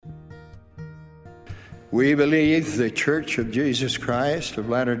We believe the Church of Jesus Christ of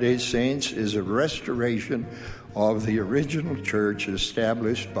Latter-day Saints is a restoration of the original church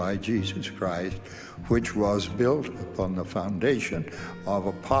established by Jesus Christ, which was built upon the foundation of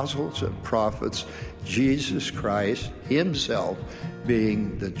apostles and prophets, Jesus Christ himself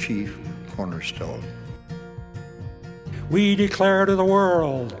being the chief cornerstone. We declare to the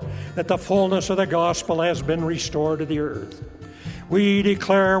world that the fullness of the gospel has been restored to the earth. We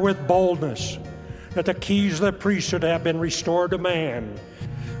declare with boldness that the keys of the priesthood have been restored to man.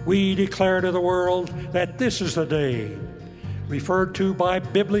 We declare to the world that this is the day, referred to by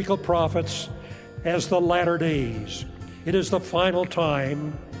biblical prophets as the latter days. It is the final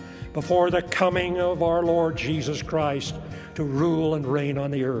time before the coming of our Lord Jesus Christ to rule and reign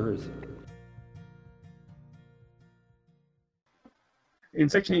on the earth. In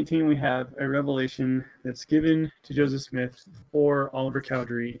section 18, we have a revelation that's given to Joseph Smith for Oliver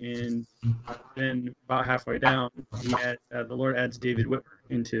Cowdery, and then about halfway down, the Lord adds David Whitmer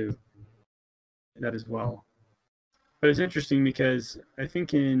into that as well. But it's interesting because I think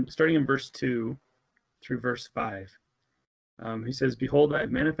starting in verse 2 through verse 5, he says, "Behold, I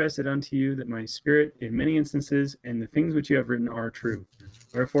have manifested unto you that my spirit in many instances, and the things which you have written are true.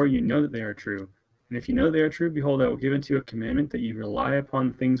 Wherefore you know that they are true. And if you know they are true, behold, I will give unto you a commandment that you rely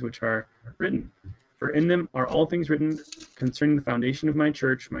upon things which are written. For in them are all things written concerning the foundation of my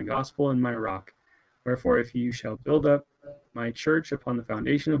church, my gospel, and my rock. Wherefore, if you shall build up my church upon the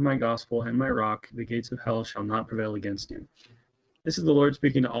foundation of my gospel and my rock, the gates of hell shall not prevail against you." This is the Lord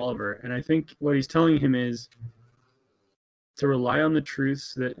speaking to Oliver, and I think what he's telling him is to rely on the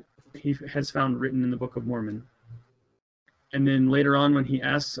truths that he has found written in the Book of Mormon. And then later on, when he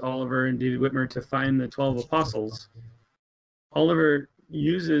asks Oliver and David Whitmer to find the 12 apostles, Oliver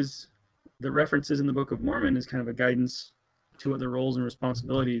uses the references in the Book of Mormon as kind of a guidance to what the roles and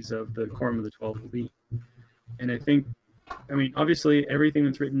responsibilities of the Quorum of the 12 will be. And I mean, obviously, everything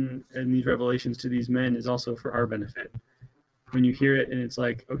that's written in these revelations to these men is also for our benefit. When you hear it and it's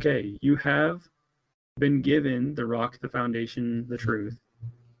like, okay, you have been given the rock, the foundation, the truth.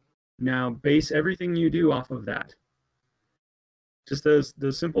 Now base everything you do off of that. Just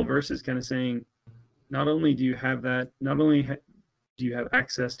those simple verses kind of saying, not only do you have that, not only do you have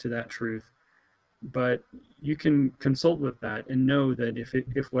access to that truth, but you can consult with that and know that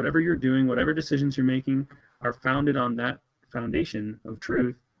if whatever you're doing, whatever decisions you're making are founded on that foundation of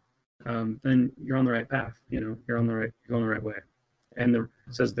truth, then you're on the right path. You're going the right way. And it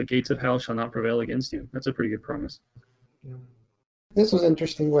says the gates of hell shall not prevail against you. That's a pretty good promise. Yeah. This was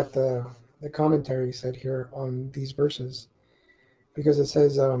interesting what the commentary said here on these verses, because it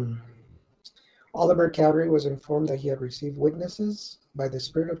says, Oliver Cowdery was informed that he had received witnesses by the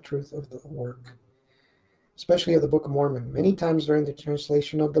Spirit of truth of the work, especially of the Book of Mormon. Many times during the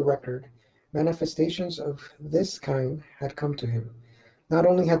translation of the record, manifestations of this kind had come to him. Not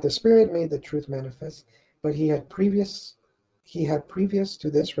only had the Spirit made the truth manifest, but he had previous to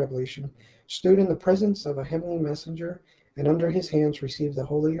this revelation stood in the presence of a heavenly messenger, and under his hands received the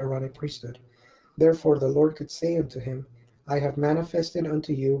holy Aaronic priesthood. Therefore the Lord could say unto him, I have manifested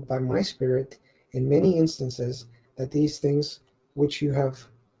unto you by my Spirit in many instances that these things which you have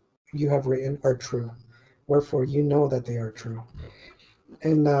written are true. Wherefore you know that they are true.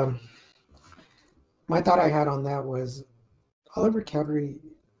 And my thought I had on that was, Oliver Cowdery,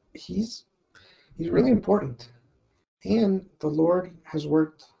 he's really important. And the Lord has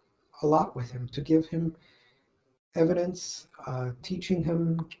worked a lot with him to give him evidence, teaching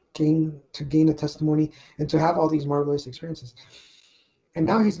him to gain a testimony, and to have all these marvelous experiences. And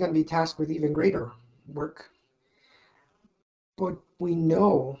now he's going to be tasked with even greater work. But we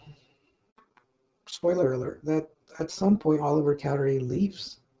know, spoiler alert, that at some point Oliver Cowdery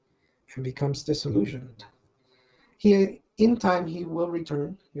leaves and becomes disillusioned. In time he will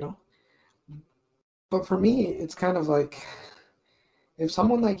return, But for me, it's kind of like, if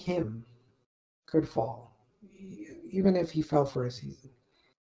someone like him could fall, even if he fell for a season,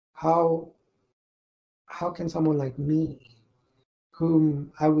 how can someone like me,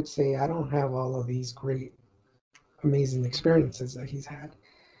 whom I would say I don't have all of these great, amazing experiences that he's had,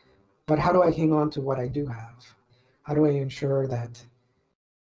 but how do I hang on to what I do have? How do I ensure that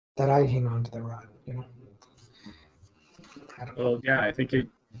I hang on to the rod, Well, yeah, I think it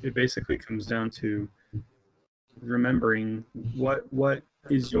basically comes down to remembering what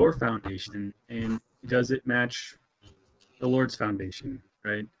is your foundation, and does it match the Lord's foundation,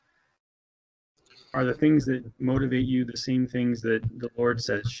 right? Are the things that motivate you the same things that the Lord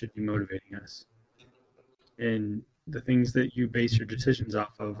says should be motivating us? And the things that you base your decisions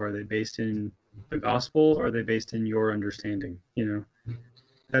off of, are they based in the gospel, or are they based in your understanding?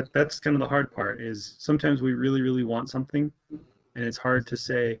 that's kind of the hard part, is sometimes we really, really want something, and it's hard to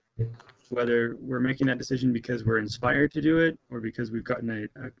say whether we're making that decision because we're inspired to do it, or because we've gotten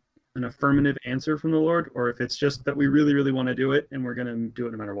an affirmative answer from the Lord, or if it's just that we really, really want to do it and we're going to do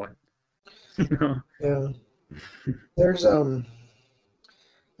it no matter what. You know? Yeah. There's an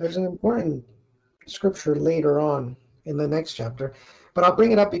important scripture later on in the next chapter, but I'll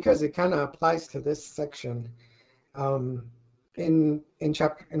bring it up because it kind of applies to this section. In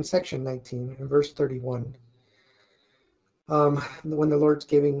section 19, in verse 31, when the Lord's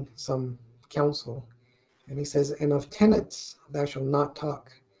giving some counsel, and he says, "And of tenets thou shalt not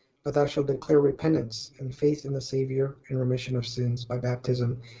talk, but thou shalt declare repentance and faith in the Savior and remission of sins by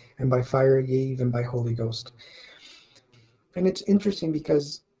baptism and by fire, yea, even by Holy Ghost." And it's interesting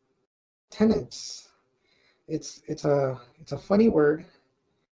because tenets, it's a funny word,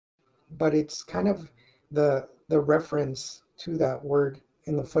 but it's kind of the reference to that word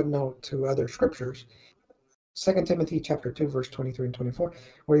in the footnote to other scriptures. 2 Timothy chapter 2, verse 23 and 24,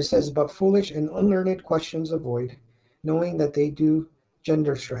 where he says, "But foolish and unlearned questions avoid, knowing that they do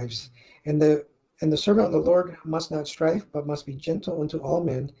gender strifes. And the servant of the Lord must not strive, but must be gentle unto all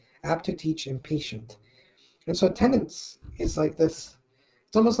men, apt to teach and patient." And so tenets is like this.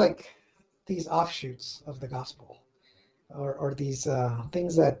 It's almost like these offshoots of the gospel, or these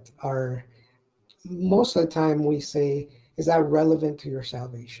things that are, most of the time we say, is that relevant to your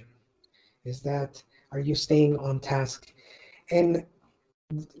salvation? Are you staying on task? And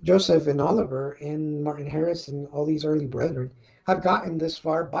Joseph and Oliver and Martin Harris and all these early brethren have gotten this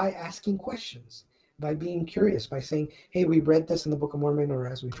far by asking questions, by being curious, by saying, "Hey, we read this in the Book of Mormon," or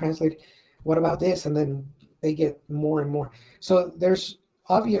as we translate, "What about this?" And then they get more and more. So there's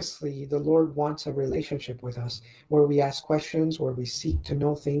obviously, the Lord wants a relationship with us where we ask questions, where we seek to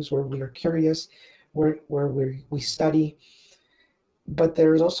know things, where we are curious, where we study. But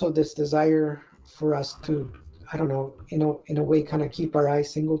there's also this desire for us to, I don't know, in a way, kind of keep our eyes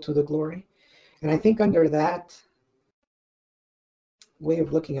single to the glory. And I think under that way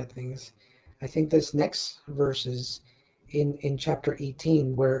of looking at things, I think this next verse is in chapter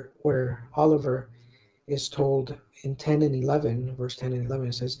 18, where Oliver is told in 10 and 11, verse 10 and 11,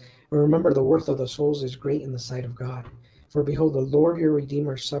 it says, "Remember the worth of the souls is great in the sight of God. For behold, the Lord your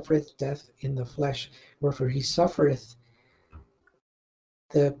Redeemer suffereth death in the flesh, wherefore he suffereth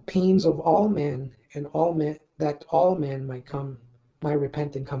the pains of all men, and all men, that all men might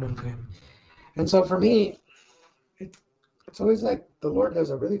repent and come unto him." And so for me, it's always like the Lord does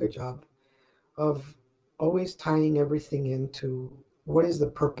a really good job of always tying everything into what is the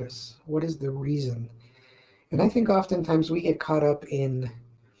purpose, what is the reason. And I think oftentimes we get caught up in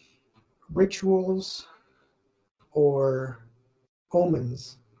rituals or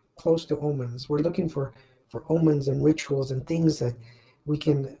omens, close to omens. We're looking for omens and rituals and things that we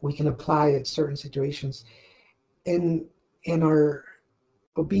can apply at certain situations. In our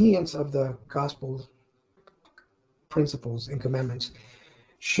obedience of the gospel principles and commandments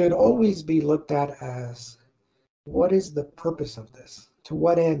should always be looked at as, what is the purpose of this? To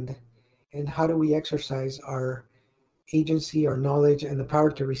what end? And how do we exercise our agency, our knowledge, and the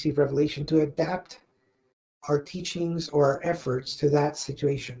power to receive revelation to adapt our teachings or our efforts to that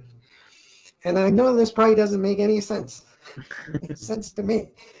situation? And I know this probably doesn't make any sense. It makes sense to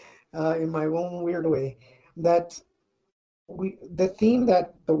me, in my own weird way, that the theme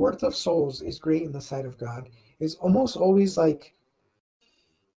that the worth of souls is great in the sight of God is almost always like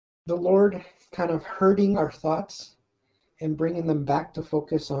the Lord kind of herding our thoughts and bringing them back to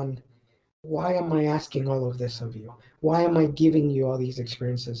focus on, why am I asking all of this of you? Why am I giving you all these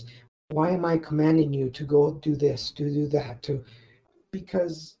experiences? Why am I commanding you to go do this, to do that,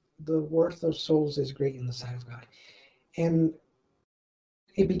 because the worth of souls is great in the sight of God. And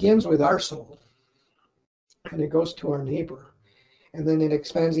it begins with our soul, and it goes to our neighbor, and then it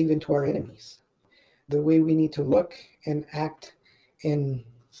expands even to our enemies. The way we need to look and act and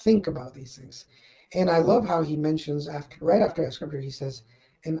think about these things. And I love how he mentions right after that scripture, he says,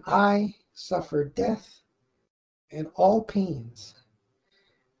 "And I suffer death and all pains."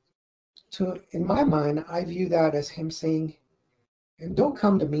 So in my mind, I view that as him saying, and don't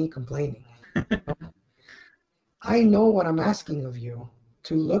come to me complaining. I know what I'm asking of you,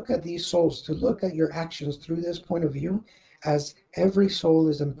 to look at these souls, to look at your actions through this point of view, as every soul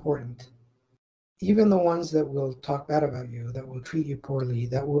is important. Even the ones that will talk bad about you, that will treat you poorly,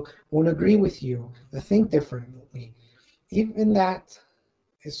 that won't agree with you, that think differently. Even that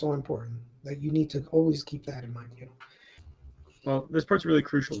is so important that you need to always keep that in mind. Well, this part's really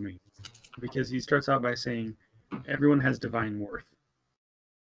crucial to me, because he starts out by saying everyone has divine worth.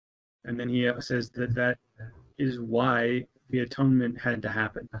 And then he says that is why the atonement had to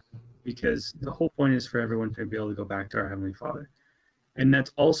happen, because the whole point is for everyone to be able to go back to our Heavenly Father. And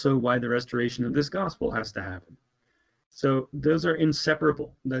that's also why the restoration of this gospel has to happen. So those are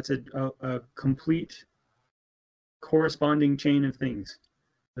inseparable. That's a complete corresponding chain of things.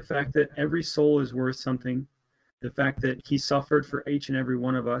 The fact that every soul is worth something, the fact that he suffered for each and every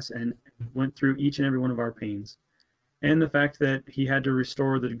one of us and went through each and every one of our pains, and the fact that he had to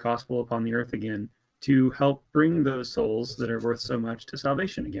restore the gospel upon the earth again to help bring those souls that are worth so much to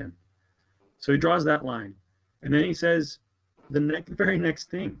salvation again. So he draws that line. And then he says the very next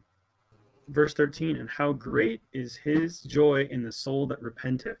thing, verse 13, and how great is his joy in the soul that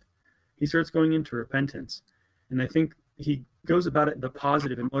repenteth. He starts going into repentance. And I think he goes about it the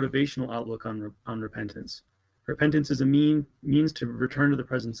positive and motivational outlook on repentance. Repentance is a means to return to the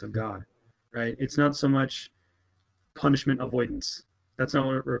presence of God, right? It's not so much punishment avoidance. That's not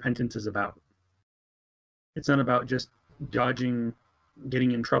what repentance is about. It's not about just dodging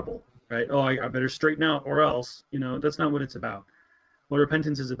getting in trouble, right? Oh, I better straighten out or else, that's not what it's about. What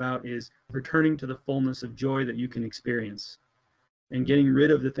repentance is about is returning to the fullness of joy that you can experience and getting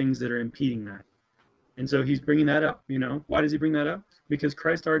rid of the things that are impeding that. And so he's bringing that up, Why does he bring that up? Because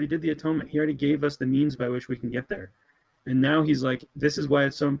Christ already did the atonement. He already gave us the means by which we can get there. And now he's like, this is why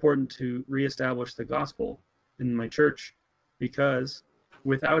it's so important to reestablish the gospel in my church, because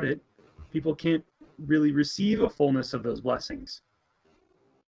without it, people can't really receive a fullness of those blessings.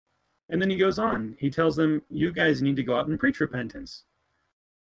 And then he goes on. He tells them, you guys need to go out and preach repentance.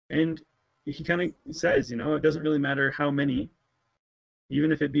 And he kind of says, it doesn't really matter how many,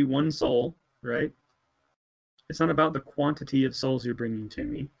 even if it be one soul, right? It's not about the quantity of souls you're bringing to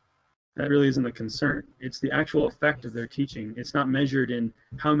me. That really isn't the concern. It's the actual effect of their teaching. It's not measured in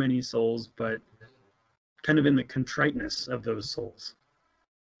how many souls, but kind of in the contriteness of those souls,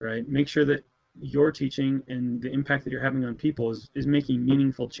 right? Make sure that your teaching and the impact that you're having on people is making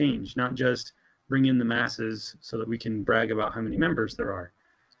meaningful change, not just bring in the masses so that we can brag about how many members there are.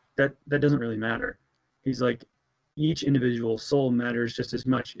 That doesn't really matter. He's like, each individual soul matters just as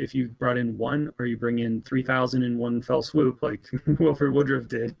much if you brought in one or you bring in 3,000 in one fell swoop, like Wilford Woodruff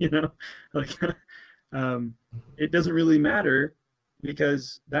did, like it doesn't really matter,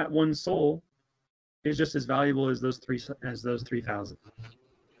 because that one soul is just as valuable as those 3,000.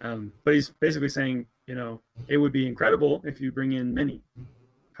 But he's basically saying, it would be incredible if you bring in many.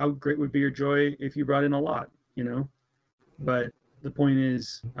 How great would be your joy if you brought in a lot, But the point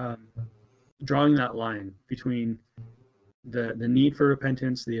is drawing that line between the need for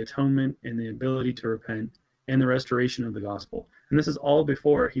repentance, the atonement, and the ability to repent, and the restoration of the gospel. And this is all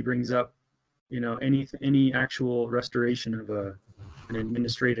before he brings up, any actual restoration of an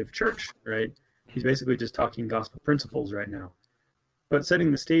administrative church, right? He's basically just talking gospel principles right now, but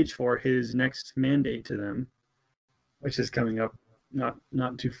setting the stage for his next mandate to them, which is coming up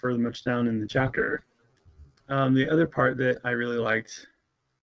not too further much down in the chapter. The other part that I really liked,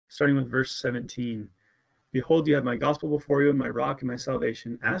 starting with verse 17, behold, you have my gospel before you, and my rock and my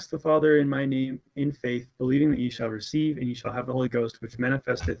salvation. Ask the Father in my name in faith, believing that ye shall receive, and ye shall have the Holy Ghost, which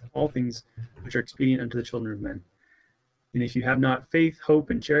manifesteth all things which are expedient unto the children of men. And if you have not faith, hope,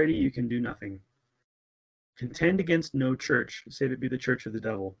 and charity, you can do nothing. Contend against no church, save it be the church of the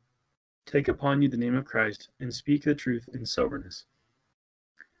devil. Take upon you the name of Christ, and speak the truth in soberness.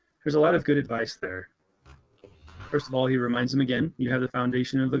 There's a lot of good advice there. First of all, he reminds them again, you have the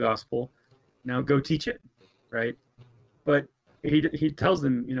foundation of the gospel. Now go teach it, right? But he tells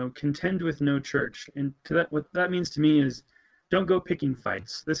them, contend with no church. And what that means to me is, don't go picking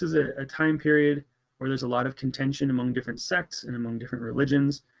fights. This is a time period where there's a lot of contention among different sects and among different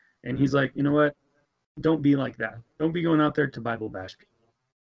religions. And he's like, you know what? Don't be like that. Don't be going out there to Bible bash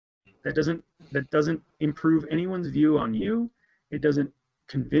people. That doesn't improve anyone's view on you. It doesn't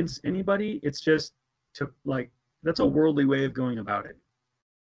convince anybody. It's just that's a worldly way of going about it.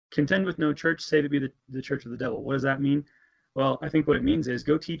 Contend with no church, save it be the church of the devil. What does that mean? Well, I think what it means is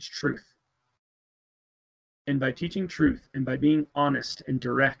go teach truth. And by teaching truth and by being honest and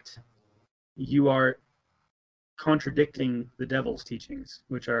direct, you are contradicting the devil's teachings,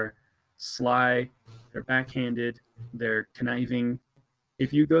 which are sly, they're backhanded, they're conniving.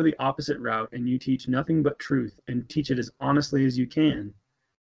 If you go the opposite route and you teach nothing but truth and teach it as honestly as you can,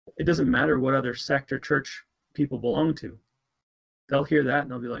 it doesn't matter what other sect or church people belong to. They'll hear that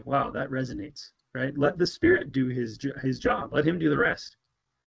and they'll be like, wow, that resonates, right? Let the Spirit do his job. Let him do the rest.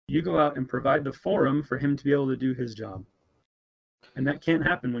 You go out and provide the forum for him to be able to do his job. And that can't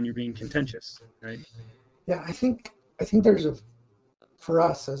happen when you're being contentious, right? Yeah, I think there's for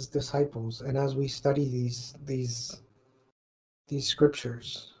us as disciples, and as we study these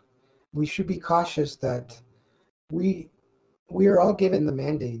scriptures, we should be cautious that we we are all given the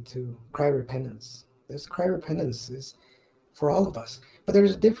mandate to cry repentance. This cry repentance is for all of us. But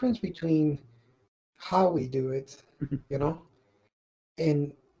there's a difference between how we do it, you know,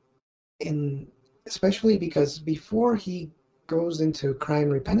 and especially because before he goes into crying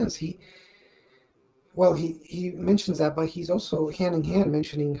repentance, he mentions that, but he's also hand in hand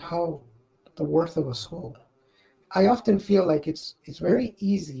mentioning how the worth of a soul. I often feel like it's very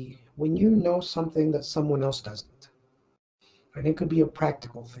easy when you know something that someone else doesn't. And it could be a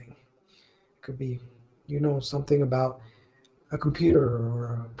practical thing. It could be, you know, something about a computer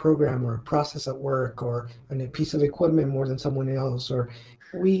or a program or a process at work or a piece of equipment more than someone else. Or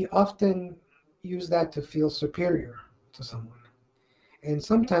we often use that to feel superior to someone. And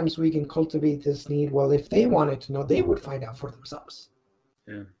sometimes we can cultivate this need. Well, if they wanted to know, they would find out for themselves.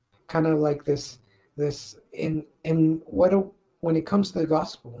 Yeah. Kind of like this in when it comes to the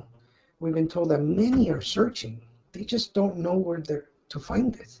gospel, we've been told that many are searching. They just don't know where they're to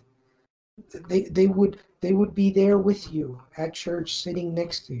find it. They would be there with you at church, sitting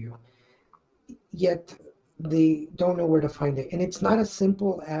next to you, yet they don't know where to find it. And it's not as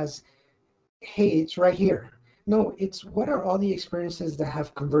simple as, hey, it's right here. No, it's what are all the experiences that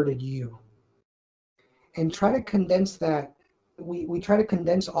have converted you, and try to condense that. We try to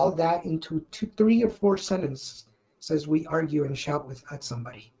condense all that into 3 or 4 sentences as we argue and shout at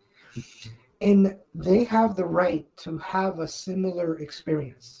somebody. And they have the right to have a similar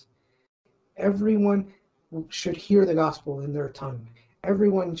experience. Everyone should hear the gospel in their time.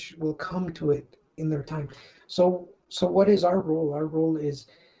 Everyone will come to it in their time. So what is our role? Our role is,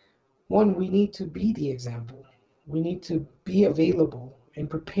 one, we need to be the example. We need to be available and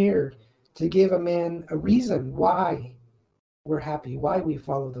prepared to give a man a reason why we're happy, why we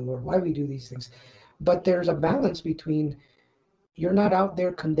follow the Lord, why we do these things. But there's a balance between, you're not out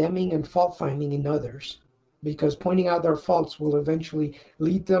there condemning and fault finding in others, because pointing out their faults will eventually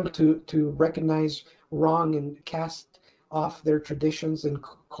lead them to recognize wrong and cast off their traditions and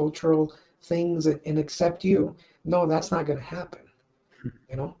cultural things and accept you. No, that's not going to happen,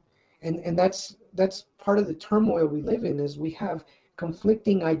 you know. And that's part of the turmoil we live in, is we have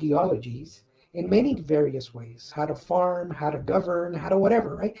conflicting ideologies in many various ways: how to farm, how to govern, how to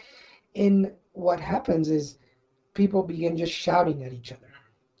whatever, right? And what happens is people begin just shouting at each other.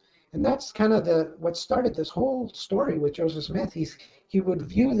 And that's kind of what started this whole story with Joseph Smith. He would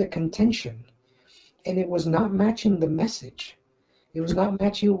view the contention, and it was not matching the message. It was not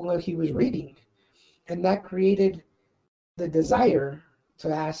matching what he was reading. And that created the desire to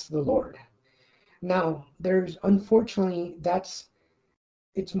ask the Lord. Now, unfortunately,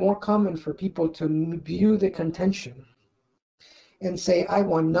 it's more common for people to view the contention and say, I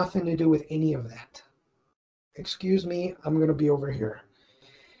want nothing to do with any of that. Excuse me, I'm going to be over here.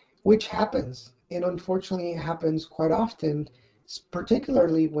 Which happens, and unfortunately it happens quite often,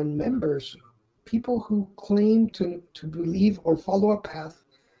 particularly when people who claim to believe or follow a path,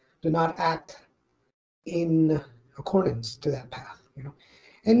 do not act in accordance to that path, you know.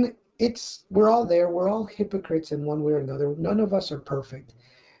 And we're all there, we're all hypocrites in one way or another. None of us are perfect,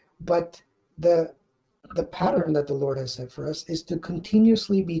 but the pattern that the Lord has set for us is to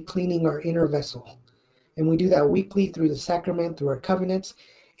continuously be cleaning our inner vessel. And we do that weekly through the sacrament, through our covenants,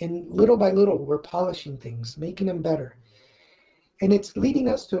 and little by little we're polishing things, making them better. And it's leading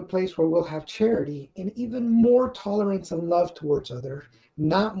us to a place where we'll have charity and even more tolerance and love towards others,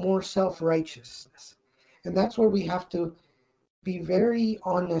 not more self-righteousness. And that's where we have to be very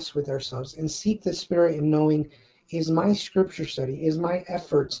honest with ourselves and seek the Spirit in knowing, is my scripture study, is my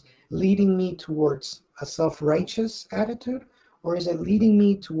efforts leading me towards a self-righteous attitude, or is it leading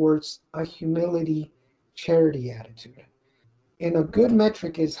me towards a humility, charity attitude? And a good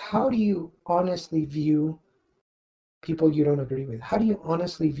metric is, how do you honestly view people you don't agree with? How do you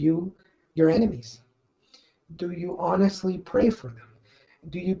honestly view your enemies? Do you honestly pray for them?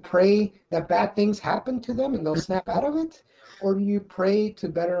 Do you pray that bad things happen to them and they'll snap out of it? Or do you pray to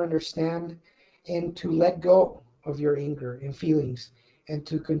better understand and to let go of your anger and feelings and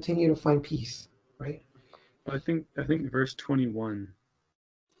to continue to find peace, right? I think verse 21,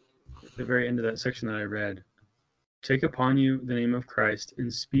 at the very end of that section that I read, take upon you the name of Christ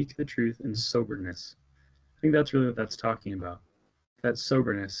and speak the truth in soberness. I think that's really what that's talking about. That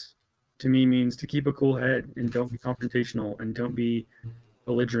soberness, to me, means to keep a cool head and don't be confrontational and don't be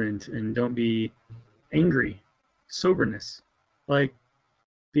belligerent and don't be angry. Soberness. Like,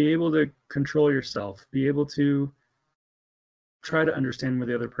 be able to control yourself, be able to try to understand where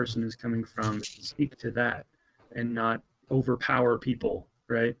the other person is coming from, speak to that, and not overpower people,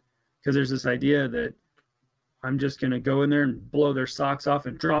 right? Because there's this idea that I'm just going to go in there and blow their socks off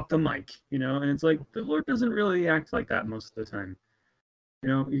and drop the mic, and it's like the Lord doesn't really act like that most of the time.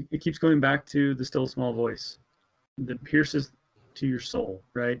 It keeps going back to the still small voice that pierces to your soul,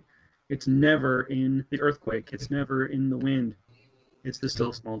 right? It's never in the earthquake. It's never in the wind. It's the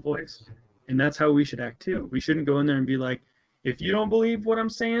still small voice. And that's how we should act too. We shouldn't go in there and be like, if you don't believe what I'm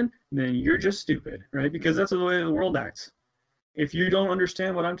saying, then you're just stupid, right? Because that's the way the world acts. If you don't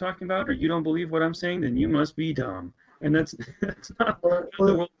understand what I'm talking about or you don't believe what I'm saying, then you must be dumb. And that's not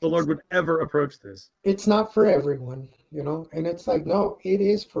the Lord would ever approach this. It's not for everyone, and it's like, no, it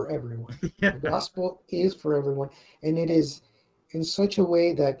is for everyone. Yeah. The gospel is for everyone. And it is in such a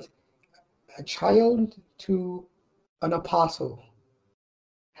way that a child to an apostle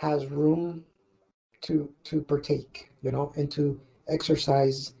has room to partake, and to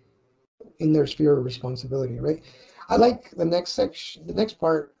exercise in their sphere of responsibility, right? I like the next section. The next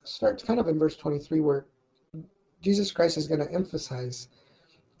part starts kind of in verse 23, where Jesus Christ is going to emphasize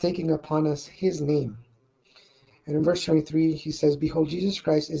taking upon us his name. And in verse 23, he says, "Behold, Jesus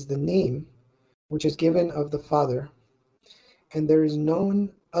Christ is the name which is given of the Father, and there is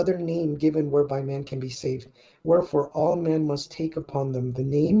none other name given whereby man can be saved. Wherefore all men must take upon them the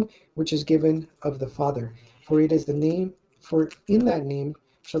name which is given of the Father. For it is the name, for in that name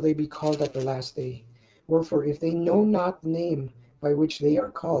shall they be called at the last day. Wherefore if they know not the name by which they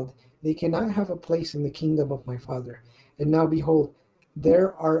are called, they cannot have a place in the kingdom of my Father. And now behold,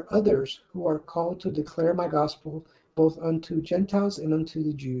 there are others who are called to declare my gospel, both unto Gentiles and unto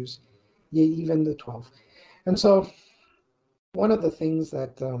the Jews, yea, even the 12. And so one of the things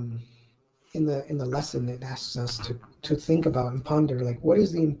that in the lesson it asks us to think about and ponder, like, what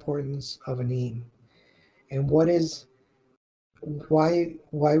is the importance of a name, and why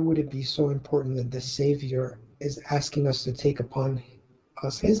would it be so important that the Savior is asking us to take upon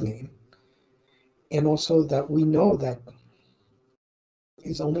us his name, and also that we know that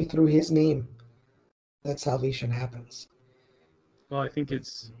it's only through his name that salvation happens. Well, I think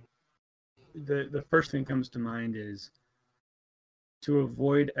it's the first thing that comes to mind is to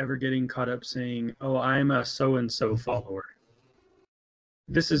avoid ever getting caught up saying, oh, I'm a so-and-so follower.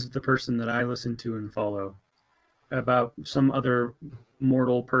 This is the person that I listen to and follow, about some other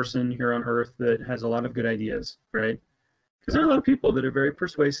mortal person here on earth that has a lot of good ideas, right? Because there are a lot of people that are very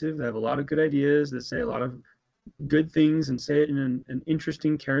persuasive, that have a lot of good ideas, that say a lot of good things and say it in an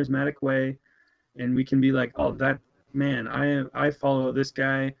interesting, charismatic way. And we can be like, oh, that man, I follow this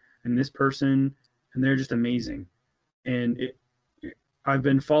guy and this person, and they're just amazing. And I've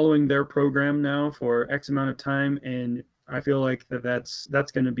been following their program now for X amount of time, and I feel like that's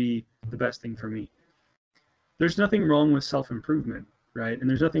going to be the best thing for me. There's nothing wrong with self-improvement, right? And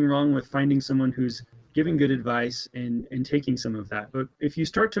there's nothing wrong with finding someone who's giving good advice and taking some of that. But if you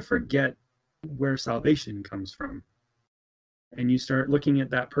start to forget where salvation comes from, and you start looking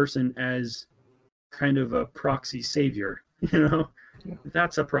at that person as kind of a proxy savior,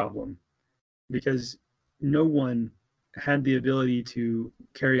 that's a problem, because no one had the ability to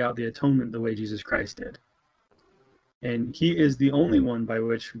carry out the atonement the way Jesus Christ did. And he is the only one by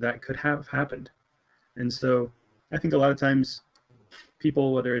which that could have happened. And so I think a lot of times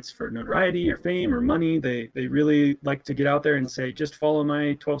people, whether it's for notoriety or fame or money, they really like to get out there and say, just follow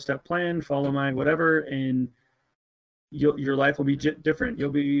my 12-step plan, follow my whatever, and your life will be different.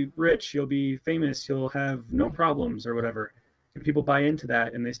 You'll be rich, you'll be famous, you'll have no problems or whatever. And people buy into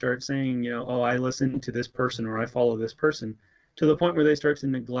that, and they start saying, oh, I listen to this person or I follow this person, to the point where they start to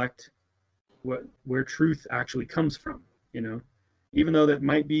neglect where truth actually comes from. Even though that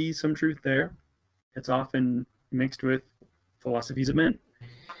might be some truth there, it's often mixed with philosophies of men,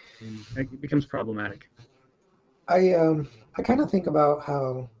 and it becomes problematic. I kind of think about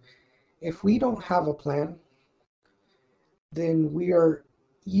how if we don't have a plan, then we are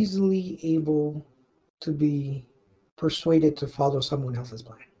easily able to be persuaded to follow someone else's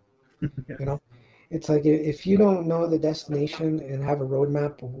plan. Yeah. It's like, if you don't know the destination and have a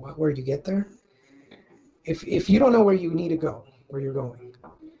roadmap of where you get there, if you don't know where you need to go, where you're going,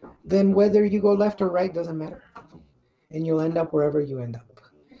 then whether you go left or right doesn't matter, and you'll end up wherever you end up.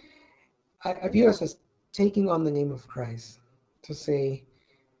 I view us as taking on the name of Christ to say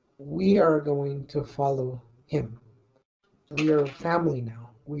we are going to follow him. We are family now.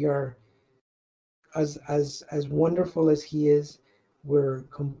 We are as wonderful as he is. We're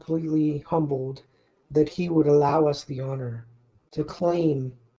completely humbled that he would allow us the honor to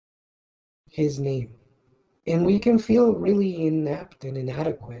claim his name. And we can feel really inept and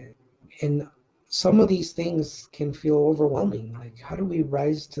inadequate. And some of these things can feel overwhelming. Like, how do we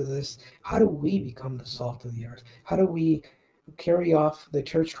rise to this? How do we become the salt of the earth? How do we carry off the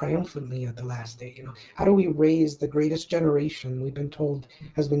church triumphantly at the last day? How do we raise the greatest generation we've been told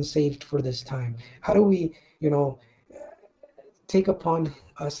has been saved for this time? How do we, take upon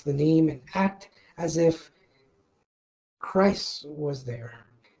us the name and act as if Christ was there,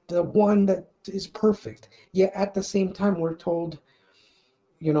 the one that is perfect? Yet at the same time, we're told,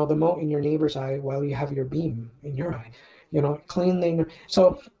 the mote in your neighbor's eye while you have your beam in your eye, cleanly.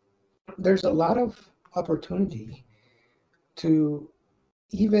 So there's a lot of opportunity to,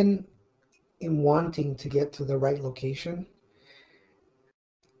 even in wanting to get to the right location,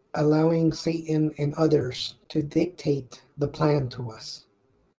 allowing Satan and others to dictate the plan to us.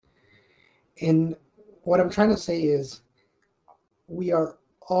 And what I'm trying to say is, we are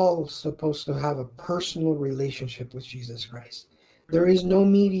all supposed to have a personal relationship with Jesus Christ. There is no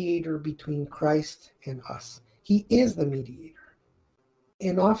mediator between Christ and us. He is the mediator.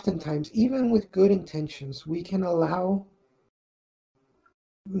 And oftentimes, even with good intentions, we can allow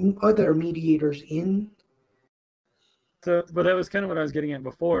other mediators in. So, but that was kind of what I was getting at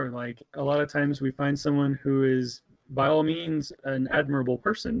before. Like, a lot of times we find someone who is, by all means, an admirable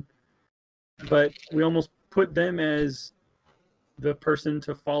person, but we almost put them as the person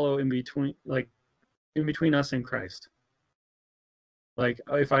to follow in between us and Christ. Like,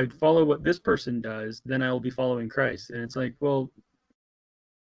 if I follow what this person does, then I will be following Christ. And it's like, well,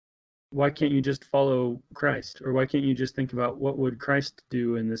 why can't you just follow Christ? Or why can't you just think about what would Christ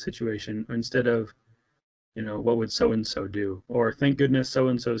do in this situation instead of, what would so-and-so do? Or thank goodness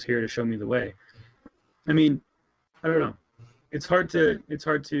so-and-so's here to show me the way. I mean, I don't know. It's hard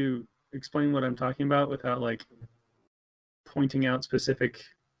to explain what I'm talking about without pointing out specific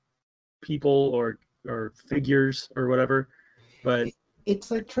people or figures or whatever. But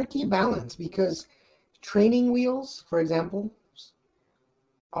it's a tricky balance, because training wheels, for example,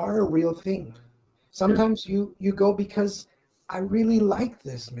 are a real thing. Sometimes you go because I really like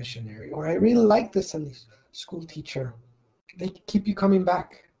this missionary, or I really like this Sunday school teacher. They keep you coming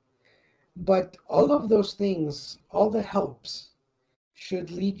back. But all of those things, all the helps,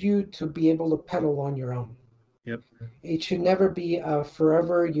 should lead you to be able to pedal on your own. Yep. It should never be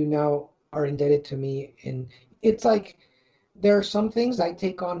forever you now are indebted to me. And it's like, there are some things I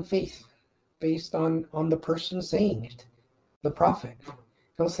take on faith based on the person saying it, the prophet.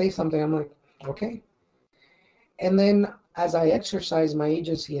 He'll say something, I'm like, okay. And then as I exercise my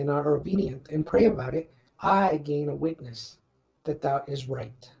agency and are obedient and pray about it, I gain a witness that is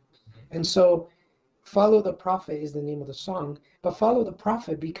right. And so follow the prophet is the name of the song, but follow the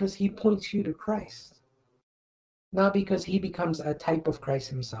prophet because he points you to Christ, not because he becomes a type of Christ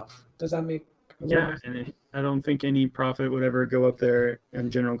himself. Does that make sense? Yeah, and I don't think any prophet would ever go up there in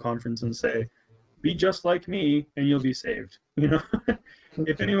general conference and say, be just like me and you'll be saved.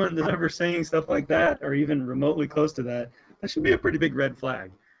 If anyone is ever saying stuff like that, or even remotely close to that, that should be a pretty big red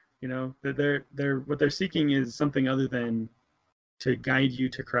flag. That they're what they're seeking is something other than to guide you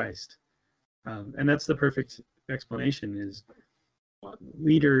to Christ. And that's the perfect explanation, is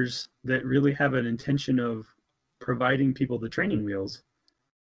leaders that really have an intention of providing people the training wheels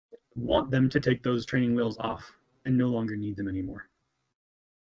want them to take those training wheels off and no longer need them anymore.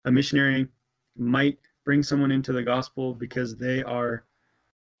 A missionary might bring someone into the gospel because they are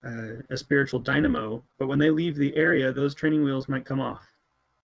a spiritual dynamo, but when they leave the area, those training wheels might come off.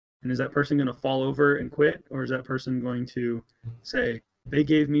 And is that person going to fall over and quit, or is that person going to say, they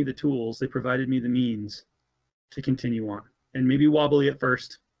gave me the tools, they provided me the means to continue on, and maybe wobbly at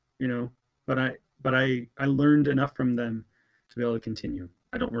first, but I learned enough from them to be able to continue.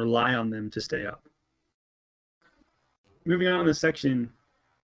 I don't rely on them to stay up. Moving on in this section,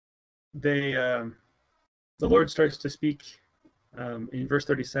 the Lord starts to speak in verse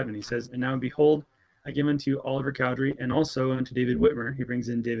 37. He says, and now behold, I give unto you Oliver Cowdery, and also unto David Whitmer. He brings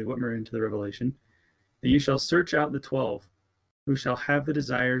in David Whitmer into the revelation. That you shall search out the 12, who shall have the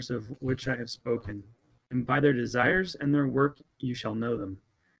desires of which I have spoken. And by their desires and their work you shall know them.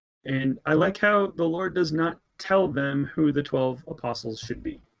 And I like how the Lord does not tell them who the 12 apostles should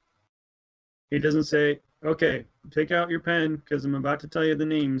be. He doesn't say, okay, take out your pen because I'm about to tell you the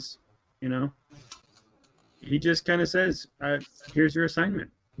names, He just kind of says, here's your assignment.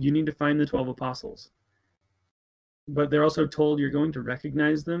 You need to find the 12 apostles. But they're also told you're going to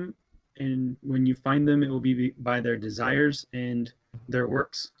recognize them, and when you find them, it will be by their desires and their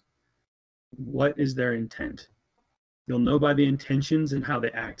works. What is their intent? You'll know by the intentions and how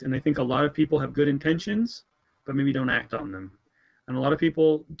they act. And I think a lot of people have good intentions, but maybe don't act on them. And a lot of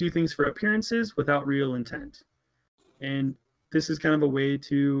people do things for appearances without real intent. And this is kind of a way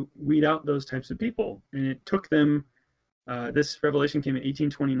to weed out those types of people. And it took them, this revelation came in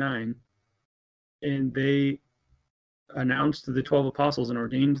 1829, and they announced the 12 apostles and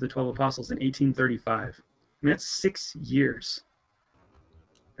ordained the 12 apostles in 1835. I mean, that's 6 years.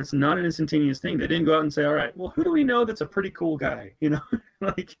 That's not an instantaneous thing. They didn't go out and say, all right, well, who do we know that's a pretty cool guy? You know,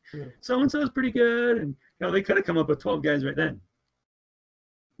 like so-and-so is pretty good. And, you know, they could have come up with 12 guys right then.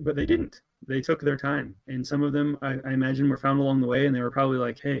 But they didn't. They took their time. And some of them, I imagine, were found along the way, and they were probably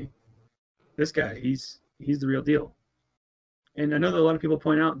like, hey, this guy, he's the real deal. And I know that a lot of people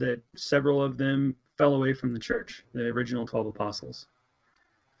point out that several of them fell away from the church, the original 12 apostles.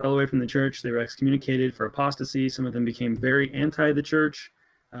 Fell away from the church. They were excommunicated for apostasy. Some of them became very anti the church.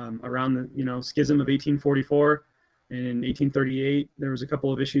 Around the schism of 1844, and in 1838 there was a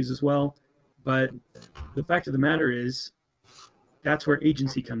couple of issues as well. But the fact of the matter is, that's where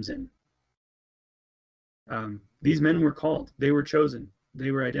agency comes in. These men were called. They were chosen.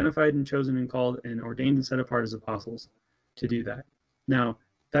 They were identified and chosen and called and ordained and set apart as apostles to do that. Now,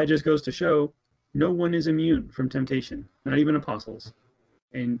 that just goes to show no one is immune from temptation, not even apostles.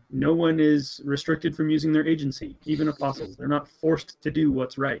 And no one is restricted from using their agency, even apostles. They're not forced to do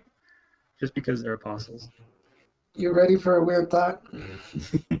what's right just because they're apostles. You ready for a weird thought?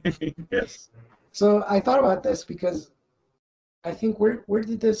 Yes. So I thought about this because I think where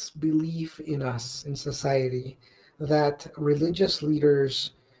did this belief in us, in society, that religious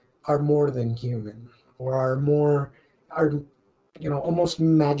leaders are more than human or are almost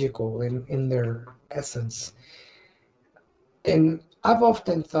magical in their essence? And I've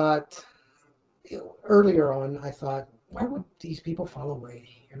often thought, earlier on, I thought, why would these people fall away?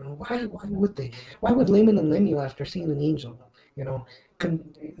 Why would they? Why would Laman and Lemuel, after seeing an angel,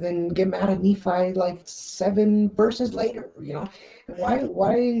 then get mad at Nephi like 7 verses later?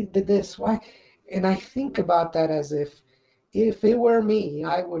 Why did this? Why? And I think about that as if it were me,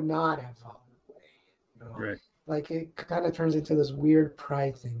 I would not have fallen away. Right. Like it kind of turns into this weird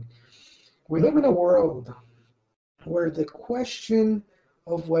pride thing. We live in a world where the question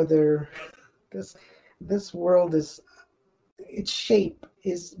of whether this world its shape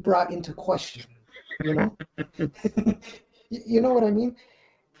is brought into question. You know what I mean?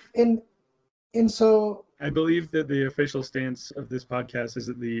 And so I believe that the official stance of this podcast is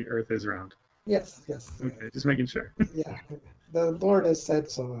that the earth is round. Yes. Okay, just making sure. Yeah, the Lord has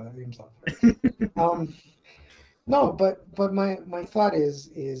said so himself. No, but my thought is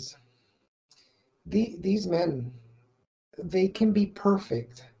these men, they can be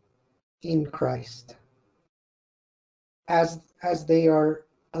perfect in Christ as they are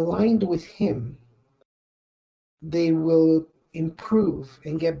aligned with Him. They will improve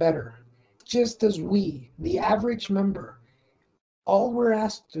and get better, just as we, the average member, all we're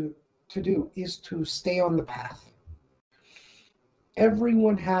asked to do is to stay on the path.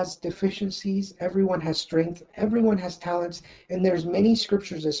 Everyone has deficiencies, everyone has strength, everyone has talents, and there's many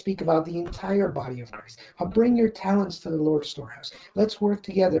scriptures that speak about the entire body of Christ. I'll bring your talents to the Lord's storehouse. Let's work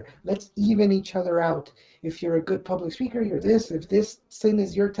together. Let's even each other out. If you're a good public speaker, you're this. If this sin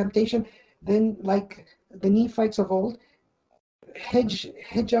is your temptation, then like the Nephites of old,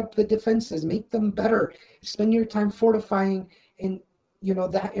 hedge up the defenses, make them better. Spend your time fortifying in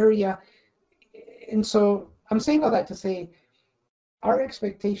that area. And so I'm saying all that to say, our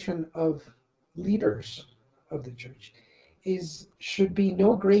expectation of leaders of the church should be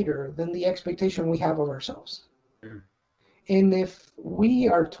no greater than the expectation we have of ourselves. Mm. And if we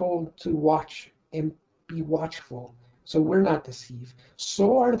are told to watch and be watchful, so we're not deceived,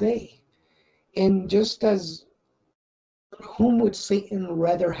 so are they. And just as whom would Satan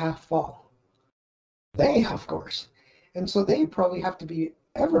rather have fall? They, of course. And so they probably have to be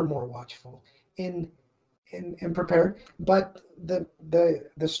ever more watchful and prepared. But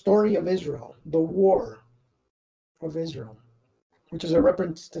the story of Israel, the war of Israel, which is a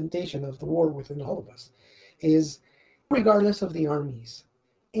representation of the war within all of us, is regardless of the armies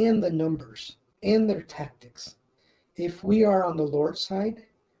and the numbers and their tactics, if we are on the Lord's side,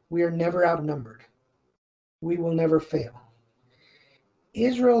 we are never outnumbered. We will never fail.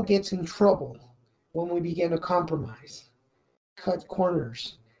 Israel gets in trouble when we begin to compromise, cut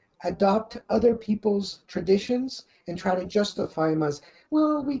corners, adopt other people's traditions, and try to justify them as,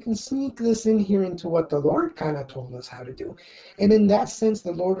 well, we can sneak this in here into what the Lord kind of told us how to do. And in that sense,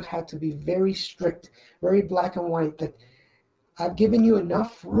 the Lord had to be very strict, very black and white, that I've given you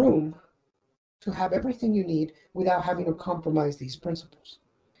enough room to have everything you need without having to compromise these principles.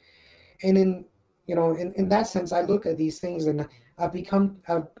 And in that sense, I look at these things and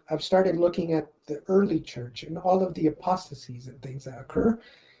I've started looking at the early church and all of the apostasies and things that occur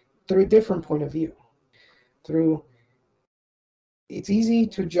through a different point of view. It's easy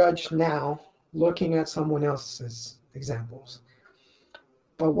to judge now looking at someone else's examples.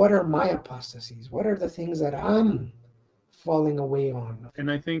 But what are my apostasies? What are the things that I'm falling away on.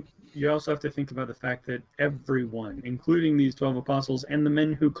 And I think you also have to think about the fact that everyone, including these 12 apostles and the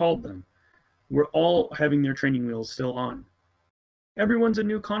men who called them, were all having their training wheels still on. Everyone's a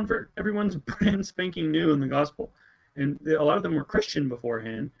new convert. Everyone's brand spanking new in the gospel. And a lot of them were Christian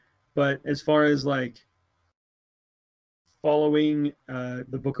beforehand. But as far as like following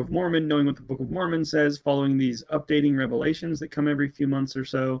the Book of Mormon, knowing what the Book of Mormon says, following these updating revelations that come every few months or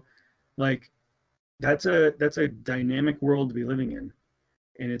so, like that's a dynamic world to be living in.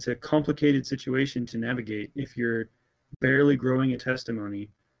 And it's a complicated situation to navigate if you're barely growing a testimony,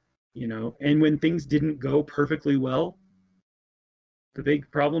 you know. And when things didn't go perfectly well, the big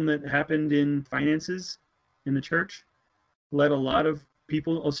problem that happened in finances in the church led a lot of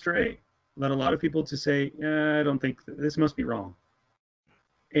people astray, led a lot of people to say, I don't think this must be wrong.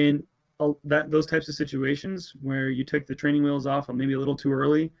 And those types of situations where you took the training wheels off maybe a little too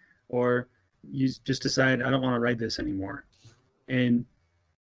early, or you just decide, I don't want to ride this anymore. And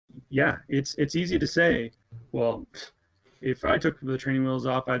yeah, it's easy to say, well, if I took the training wheels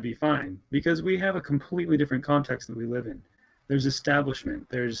off, I'd be fine, because we have a completely different context that we live in. There's establishment,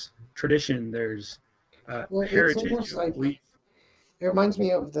 there's tradition, there's heritage. It's almost like, it reminds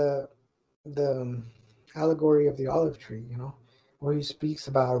me of the allegory of the olive tree, you know, where he speaks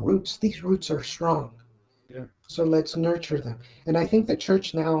about roots. These roots are strong. Yeah. So let's nurture them. And I think the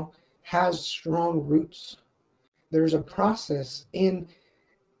church now has strong roots. There's a process and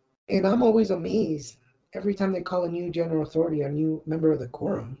I'm always amazed every time they call a new general authority, a new member of the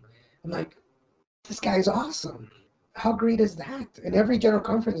quorum. I'm like, this guy's awesome. How great is that? And every general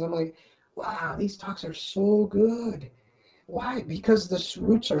conference, I'm like, wow, these talks are so good. Why? Because the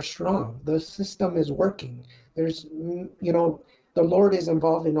roots are strong. The system is working. There's, you know, the Lord is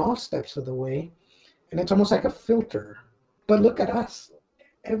involved in all steps of the way. And it's almost like a filter. But look at us.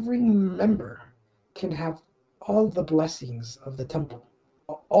 Every member can have all the blessings of the temple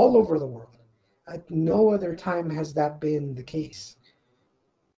all over the world. At no other time has that been the case.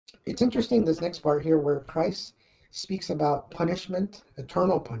 It's interesting, this next part here, where Christ speaks about punishment,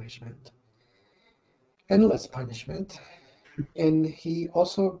 eternal punishment, endless punishment. And he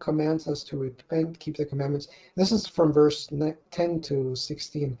also commands us to repent, keep the commandments. This is from verse 10 to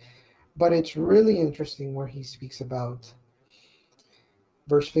 16. But it's really interesting where he speaks about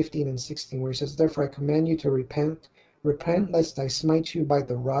verse 15 and 16, where he says, therefore I command you to repent. Repent lest I smite you by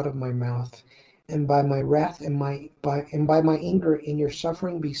the rod of my mouth, and by my wrath and by my anger in your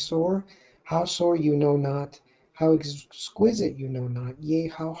suffering be sore. How sore you know not, how exquisite you know not, yea,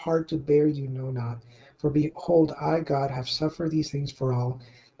 how hard to bear you know not. For behold, I, God, have suffered these things for all,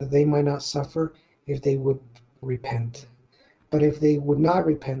 that they might not suffer if they would repent. But if they would not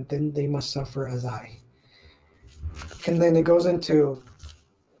repent, then they must suffer as I. And then it goes into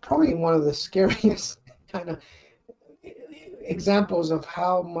probably one of the scariest kind of examples of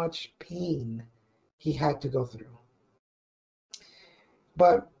how much pain he had to go through.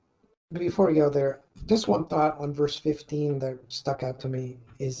 But before we go there, just one thought on verse 15 that stuck out to me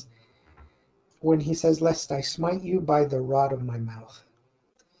is when he says, lest I smite you by the rod of my mouth.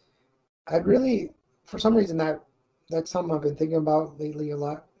 I really, for some reason, that's something I've been thinking about lately a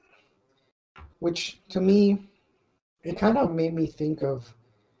lot, which to me, it kind of made me think of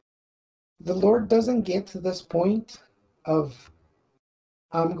the Lord doesn't get to this point of,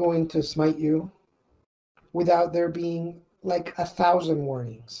 I'm going to smite you, without there being like 1,000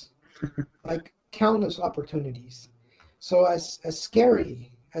 warnings, like countless opportunities. So as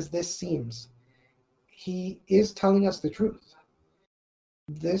scary as this seems, he is telling us the truth.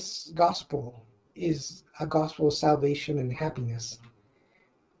 This gospel is a gospel of salvation and happiness.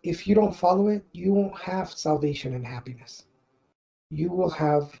 If you don't follow it, you won't have salvation and happiness. You will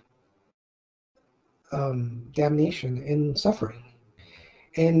have damnation and suffering.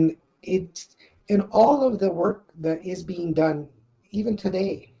 And it's in all of the work that is being done, even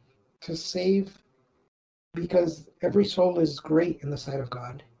today, to save, because every soul is great in the sight of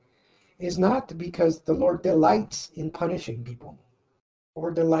God, is not because the Lord delights in punishing people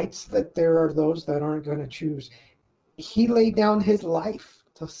or delights that there are those that aren't going to choose. He laid down his life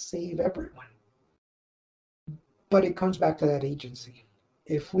to save everyone. But it comes back to that agency.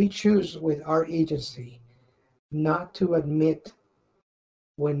 If we choose with our agency not to admit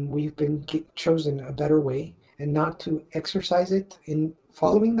when we've been chosen a better way and not to exercise it in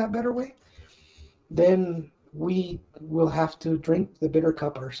following that better way, then we will have to drink the bitter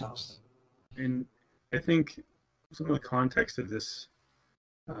cup ourselves. And I think some of the context of this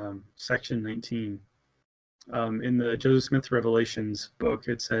section 19, in the Joseph Smith Revelations book,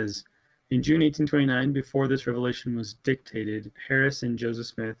 it says, in June 1829, before this revelation was dictated, Harris and Joseph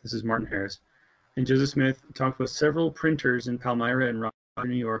Smith, this is Martin Harris, And Joseph Smith talked with several printers in Palmyra and Rochester,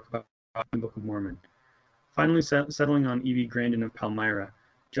 New York about the Book of Mormon. Finally settling on E.V. Grandin of Palmyra,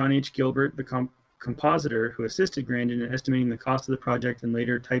 John H. Gilbert, the compositor who assisted Grandin in estimating the cost of the project and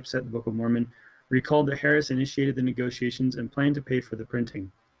later typeset the Book of Mormon, recalled that Harris initiated the negotiations and planned to pay for the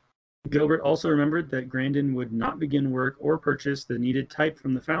printing. Gilbert also remembered that Grandin would not begin work or purchase the needed type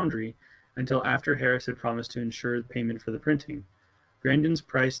from the foundry until after Harris had promised to ensure payment for the printing. Grandin's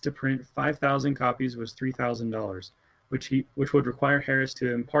price to print 5,000 copies was $3,000, which would require Harris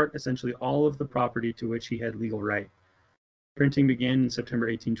to impart essentially all of the property to which he had legal right. Printing began in September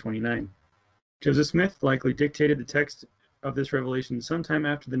 1829. Joseph Smith likely dictated the text of this revelation sometime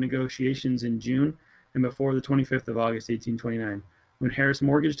after the negotiations in June and before the 25th of August 1829, when Harris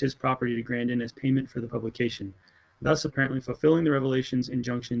mortgaged his property to Grandin as payment for the publication, thus apparently fulfilling the revelation's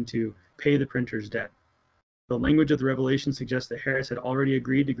injunction to pay the printer's debt. The language of the revelation suggests that Harris had already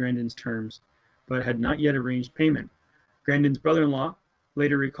agreed to Grandin's terms, but had not yet arranged payment. Grandin's brother-in-law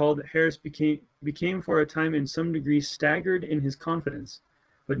later recalled that Harris became for a time in some degree staggered in his confidence,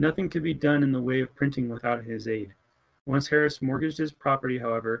 but nothing could be done in the way of printing without his aid. Once Harris mortgaged his property,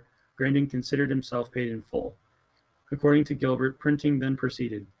 however, Grandin considered himself paid in full. According to Gilbert, printing then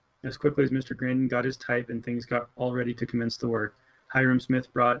proceeded. As quickly as Mr. Grandin got his type and things got all ready to commence the work, Hiram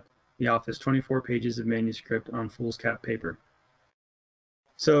Smith brought the office 24 pages of manuscript on foolscap paper.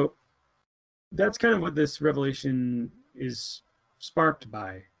 So that's kind of what this revelation is sparked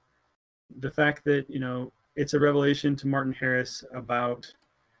by. The fact that, it's a revelation to Martin Harris about,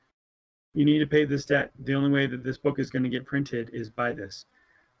 you need to pay this debt. The only way that this book is going to get printed is by this.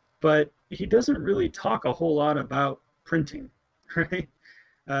 But he doesn't really talk a whole lot about printing, right?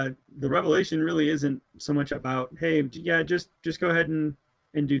 The revelation really isn't so much about, hey, yeah, just go ahead and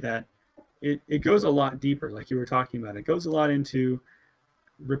do that. It goes a lot deeper, like you were talking about. It goes a lot into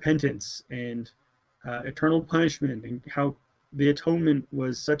repentance and eternal punishment, and how the atonement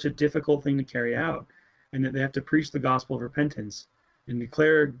was such a difficult thing to carry out, and that they have to preach the gospel of repentance and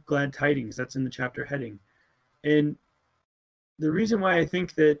declare glad tidings. That's in the chapter heading. And the reason why I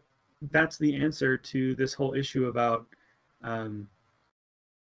think that that's the answer to this whole issue about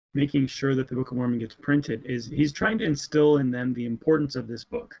making sure that the Book of Mormon gets printed is he's trying to instill in them the importance of this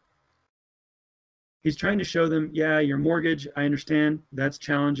book. He's trying to show them, yeah, your mortgage, I understand that's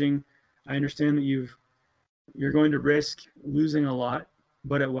challenging. I understand that you're going to risk losing a lot,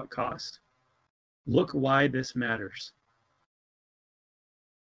 but at what cost? Look why this matters.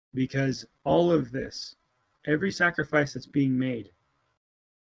 Because all of this, every sacrifice that's being made,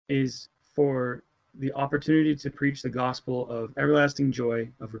 is for the opportunity to preach the gospel of everlasting joy,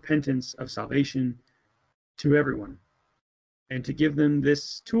 of repentance, of salvation to everyone, and to give them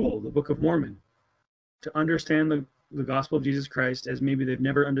this tool, the Book of Mormon, to understand the gospel of Jesus Christ as maybe they've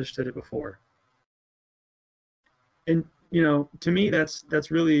never understood it before. And, to me,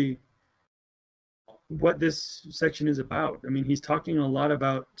 that's really what this section is about. I mean, he's talking a lot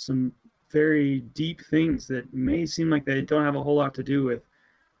about some very deep things that may seem like they don't have a whole lot to do with,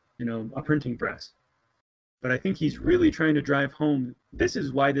 a printing press. But I think he's really trying to drive home, this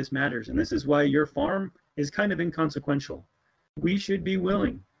is why this matters, and this is why your farm is kind of inconsequential. We should be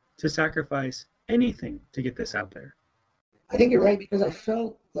willing to sacrifice anything to get this out there. I think you're right, because I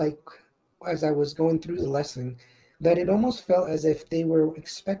felt like, as I was going through the lesson, that it almost felt as if they were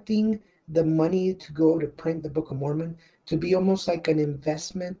expecting the money to go to print the Book of Mormon to be almost like an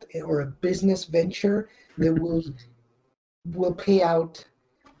investment or a business venture that will pay out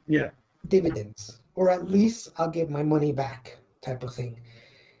dividends, or at least I'll get my money back type of thing.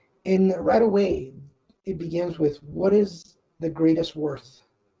 And right away, it begins with, what is the greatest worth?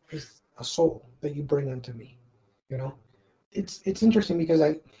 Is a soul that you bring unto me. It's interesting, because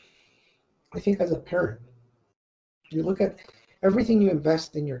I think as a parent, you look at everything you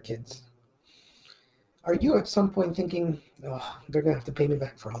invest in your kids. Are you at some point thinking, oh, they're going to have to pay me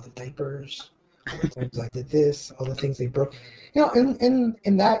back for all the diapers, all the times I did this, all the things they broke?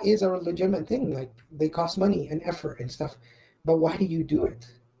 And that is a legitimate thing. Like, they cost money and effort and stuff. But why do you do it?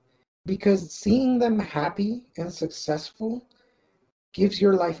 Because seeing them happy and successful gives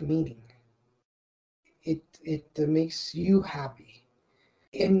your life meaning. It makes you happy.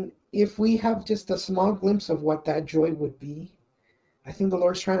 And if we have just a small glimpse of what that joy would be, I think the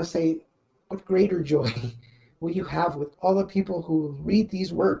Lord's trying to say, what greater joy will you have with all the people who read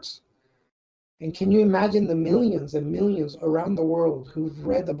these words? And can you imagine the millions and millions around the world who've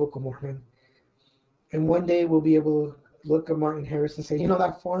read the Book of Mormon? And one day we'll be able to look at Martin Harris and say,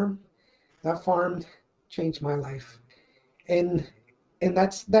 that farm changed my life. And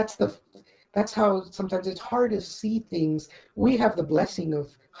that's how sometimes it's hard to see things. We have the blessing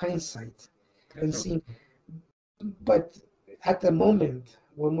of hindsight. and seen. But at the moment,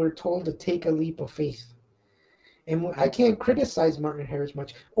 when we're told to take a leap of faith, and I can't criticize Martin Harris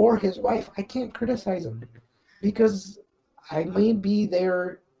much, or his wife, I can't criticize them, because I may be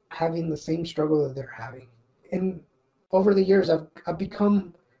there having the same struggle that they're having. And over the years, I've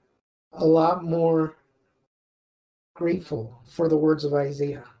become a lot more grateful for the words of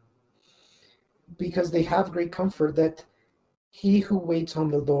Isaiah, because they have great comfort that he who waits on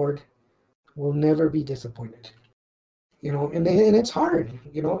the Lord will never be disappointed. And it's hard,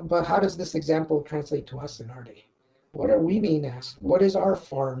 but how does this example translate to us in our day? What are we being asked? What is our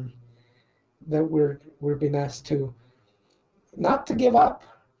farm that we're being asked to, not to give up,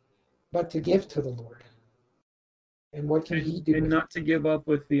 but to give to the Lord? And what can he do? And not to give up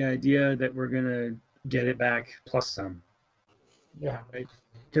with the idea that we're going to get it back plus some. Yeah. Right?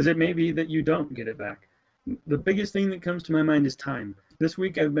 Because it may be that you don't get it back. The biggest thing that comes to my mind is time. This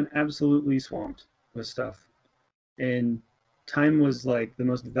week I've been absolutely swamped with stuff. And time was like the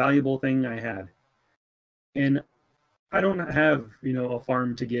most valuable thing I had. And I don't have, a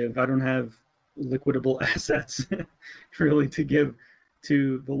farm to give. I don't have liquidable assets really to give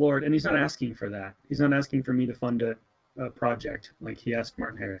to the Lord. And he's not asking for that. He's not asking for me to fund a project like he asked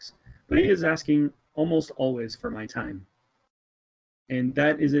Martin Harris. But he is asking almost always for my time. And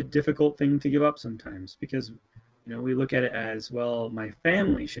that is a difficult thing to give up sometimes, because we look at it as, well, my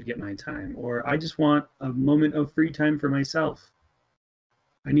family should get my time, or I just want a moment of free time for myself.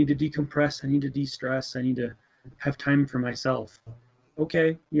 I need to decompress. I need to de-stress. I need to have time for myself.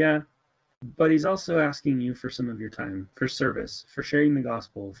 Okay, yeah. But he's also asking you for some of your time, for service, for sharing the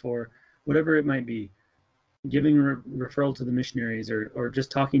gospel, for whatever it might be, giving referral to the missionaries, or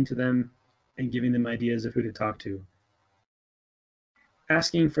just talking to them and giving them ideas of who to talk to.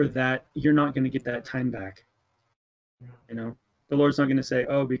 Asking for that, you're not going to get that time back. The Lord's not going to say,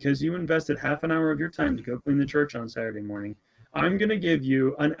 oh, because you invested half an hour of your time to go clean the church on Saturday morning, I'm going to give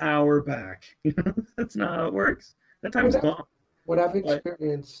you an hour back. That's not how it works. That time's gone. What I've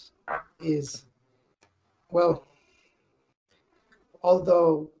experienced is, well,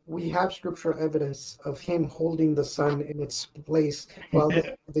 although we have scriptural evidence of him holding the sun in its place while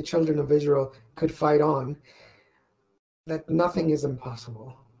the children of Israel could fight on, that nothing is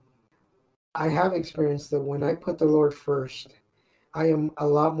impossible. I have experienced that when I put the Lord first, I am a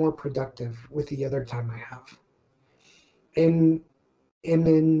lot more productive with the other time I have. And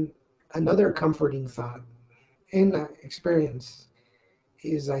then another comforting thought and experience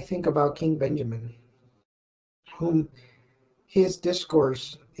is, I think about King Benjamin, whom his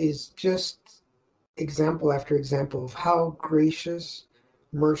discourse is just example after example of how gracious,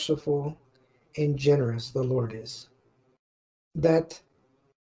 merciful, and generous the Lord is. That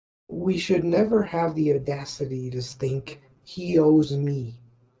we should never have the audacity to think he owes me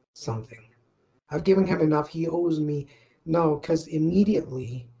something. I've given him enough, he owes me. No, because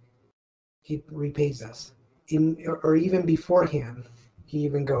immediately he repays us. Or even beforehand, he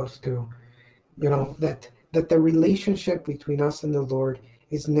even goes to, that the relationship between us and the Lord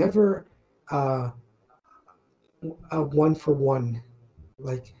is never a one for one.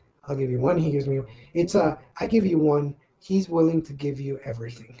 Like, I'll give you one, he gives me. It's I give you one, he's willing to give you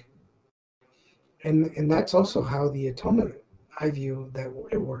everything. And that's also how the atonement, I view that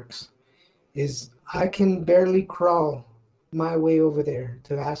it works, is I can barely crawl my way over there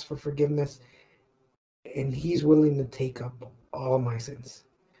to ask for forgiveness, and he's willing to take up all my sins.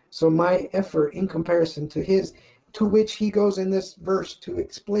 So my effort in comparison to his, to which he goes in this verse to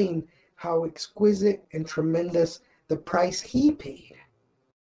explain how exquisite and tremendous the price he paid.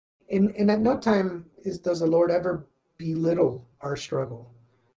 And at no time does the Lord ever belittle our struggle,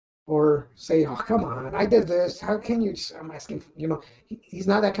 or say, oh, come on, I did this. How can you? I'm asking, he's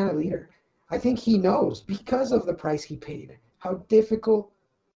not that kind of leader. I think he knows, because of the price he paid, how difficult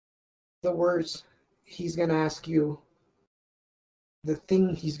the words he's going to ask you, the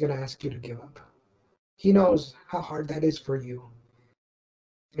thing he's going to ask you to give up. He knows how hard that is for you.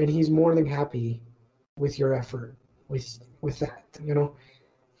 And he's more than happy with your effort, with that,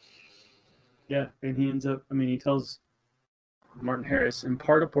 Yeah, and he ends up, he tells Martin Harris,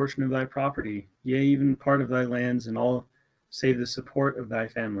 impart a portion of thy property, yea, even part of thy lands, and all save the support of thy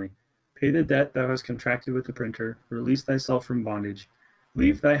family. Pay the debt thou hast contracted with the printer, release thyself from bondage,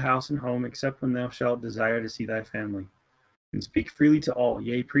 leave thy house and home, except when thou shalt desire to see thy family. And speak freely to all,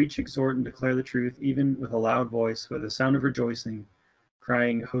 yea, preach, exhort, and declare the truth, even with a loud voice, with a sound of rejoicing,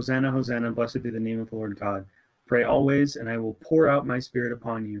 crying, Hosanna, Hosanna, blessed be the name of the Lord God. Pray always, and I will pour out my spirit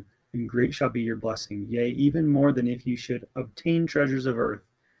upon you, and great shall be your blessing, yea, even more than if you should obtain treasures of earth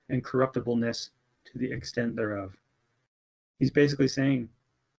and corruptibleness to the extent thereof. He's basically saying,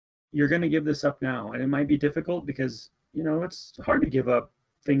 you're going to give this up now. And it might be difficult because, it's hard to give up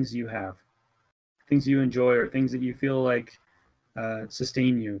things you have, things you enjoy, or things that you feel like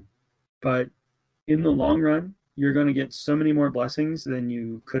sustain you. But in the long run, you're going to get so many more blessings than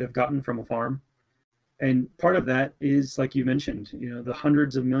you could have gotten from a farm. And part of that is, like you mentioned, the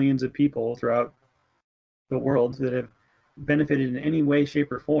hundreds of millions of people throughout the world that have benefited in any way,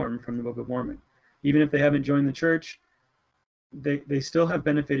 shape, or form from the Book of Mormon. Even if they haven't joined the church, they still have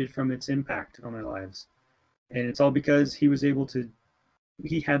benefited from its impact on their lives. And it's all because he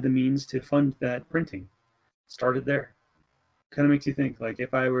had the means to fund that printing. Started there. Kind of makes you think, like,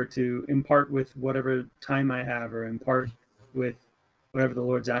 if I were to impart with whatever time I have, or impart with whatever the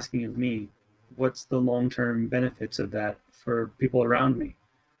Lord's asking of me, what's the long-term benefits of that for people around me?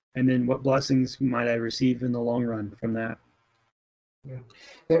 And then what blessings might I receive in the long run from that?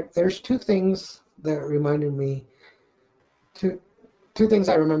 Yeah. There's two things that reminded me, two things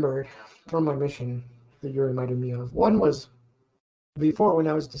I remembered from my mission that you reminded me of. One was before, when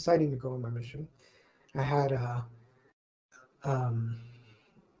I was deciding to go on my mission, I had a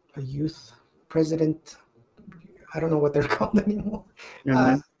youth president. I don't know what they're called anymore.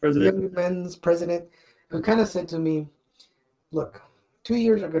 Young men's president, who kind of said to me, look, 2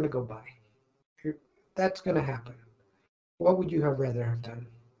 years are going to go by. That's going to happen. What would you have rather have done?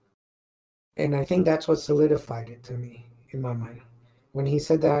 And I think that's what solidified it to me in my mind when he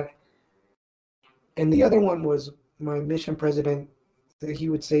said that. And the other one was my mission president, that he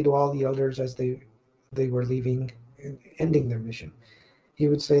would say to all the elders as they were leaving and ending their mission. He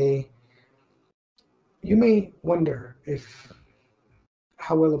would say, you may wonder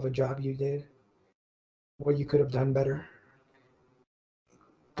how well of a job you did, what you could have done better,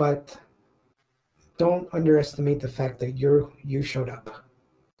 but don't underestimate the fact that you showed up,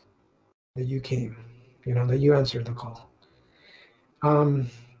 that you came, that you answered the call. And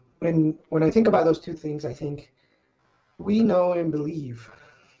when I think about those two things, I think we know and believe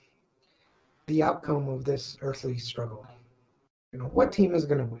the outcome of this earthly struggle. What team is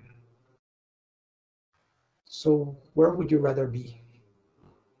going to win? So where would you rather be?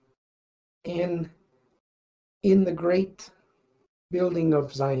 In the great building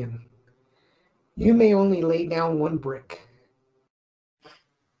of Zion, you may only lay down one brick,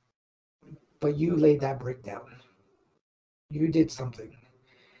 but you laid that brick down. You did something.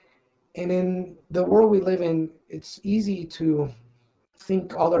 And in the world we live in, it's easy to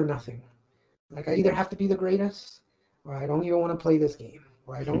think all or nothing. Like, I either have to be the greatest, or I don't even want to play this game,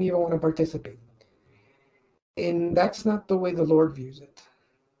 or I don't even want to participate. And that's not the way the Lord views it.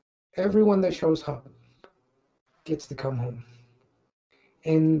 Everyone that shows up gets to come home.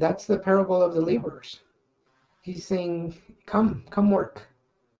 And that's the parable of the laborers. He's saying, come work.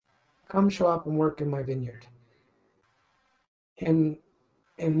 Come show up and work in my vineyard. And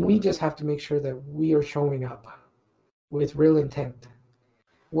we just have to make sure that we are showing up with real intent.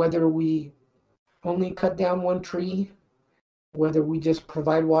 Whether we only cut down one tree, whether we just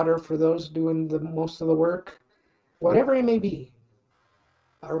provide water for those doing the most of the work, whatever it may be.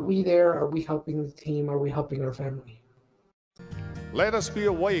 Are we there? Are we helping the team? Are we helping our family? Let us be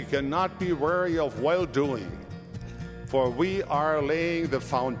awake and not be weary of well-doing, for we are laying the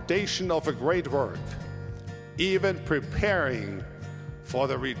foundation of a great work, even preparing for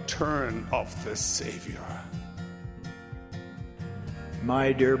the return of the Savior.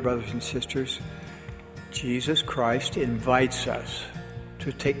 My dear brothers and sisters, Jesus Christ invites us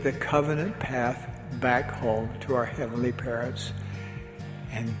to take the covenant path back home to our heavenly parents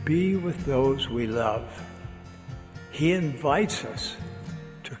and be with those we love. He invites us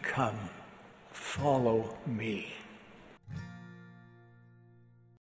to come, follow me.